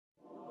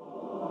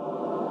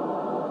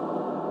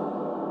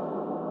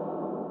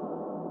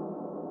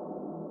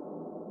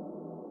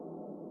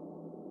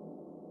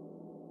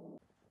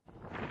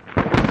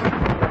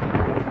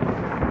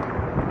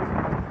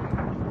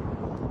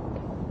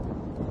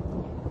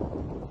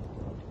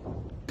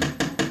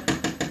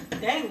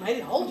dang lady,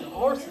 hold your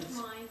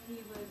horses.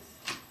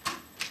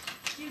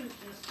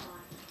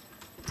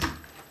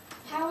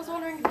 I was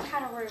wondering if you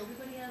had a room.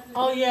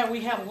 Oh yeah,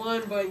 we have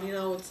one, but you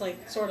know, it's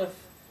like sort of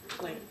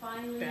like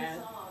bad.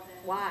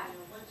 Why?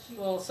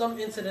 Well, some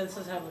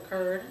incidences have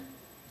occurred.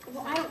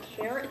 Well, I don't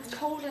care. It's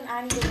cold and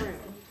I need a room.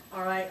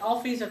 All right,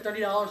 all fees are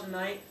 $30 a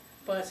night,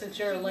 but since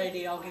you're a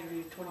lady, I'll give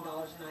you $20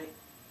 a night.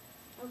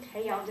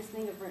 Okay, I'll just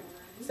need a room.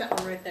 It's that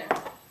one right there.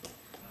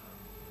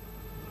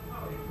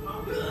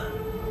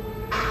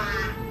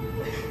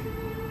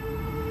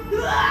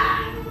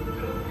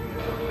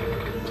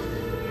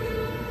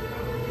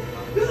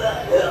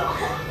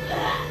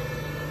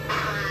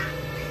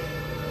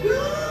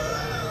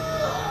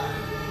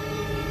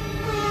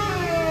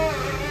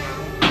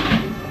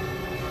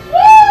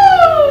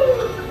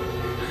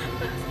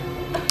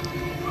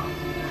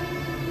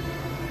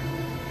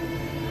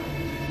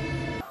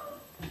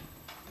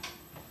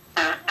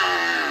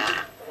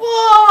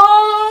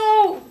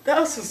 Whoa!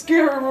 That's a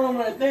scary room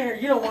right there.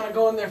 You don't want to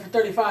go in there for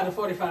 35 to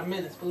 45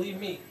 minutes, believe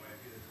me.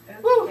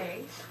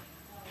 Okay.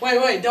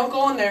 Wait, don't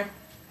go in there.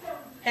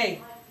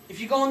 Hey, if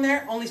you go in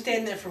there, only stay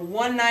in there for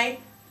one night.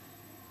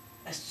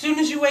 As soon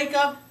as you wake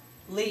up,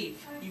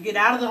 leave. You get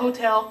out of the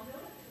hotel,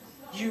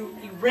 you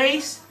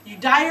erase, you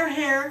dye your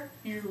hair,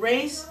 you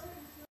erase,